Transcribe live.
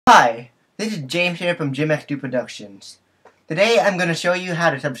Hi, this is James here from JimX2 Productions. Today I'm going to show you how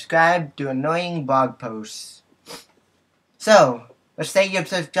to subscribe to annoying blog posts. So, let's say you've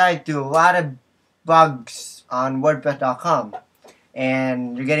subscribed to a lot of blogs on WordPress.com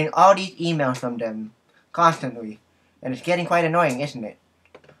and you're getting all these emails from them constantly, and it's getting quite annoying, isn't it?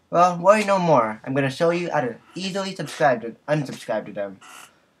 Well, worry no more. I'm going to show you how to easily unsubscribe to them.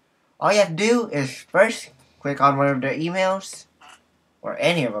 All you have to do is first click on one of their emails, or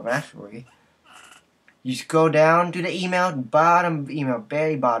any of them actually. You scroll down to the email, bottom email,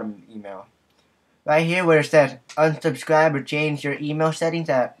 very bottom email. Right here where it says unsubscribe or change your email settings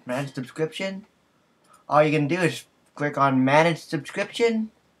at manage subscription. All you're going to do is click on manage subscription,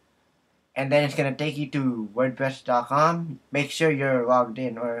 and then it's going to take you to WordPress.com. Make sure you're logged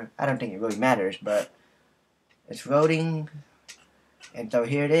in, or I don't think it really matters, but it's loading. And so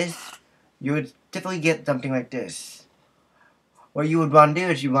here it is. You would typically get something like this. What you would want to do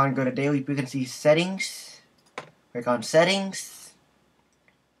is you want to go to Daily Frequency Settings, click on Settings.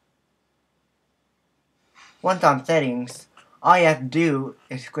 Once on Settings, all you have to do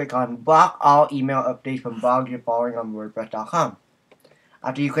is click on Block All Email Updates from blogs you're following on WordPress.com.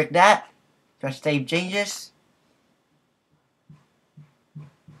 After you click that, press Save Changes.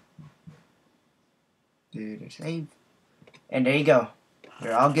 Save. And there you go.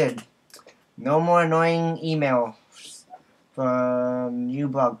 You're all good. No more annoying emails from new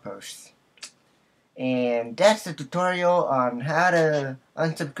blog posts. And that's the tutorial on how to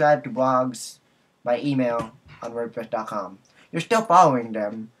unsubscribe to blogs by email on WordPress.com. You're still following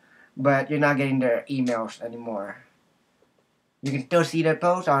them, but you're not getting their emails anymore. You can still see their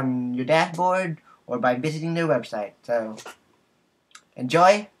posts on your dashboard or by visiting their website. So,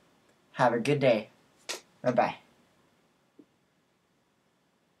 enjoy. Have a good day. Bye-bye.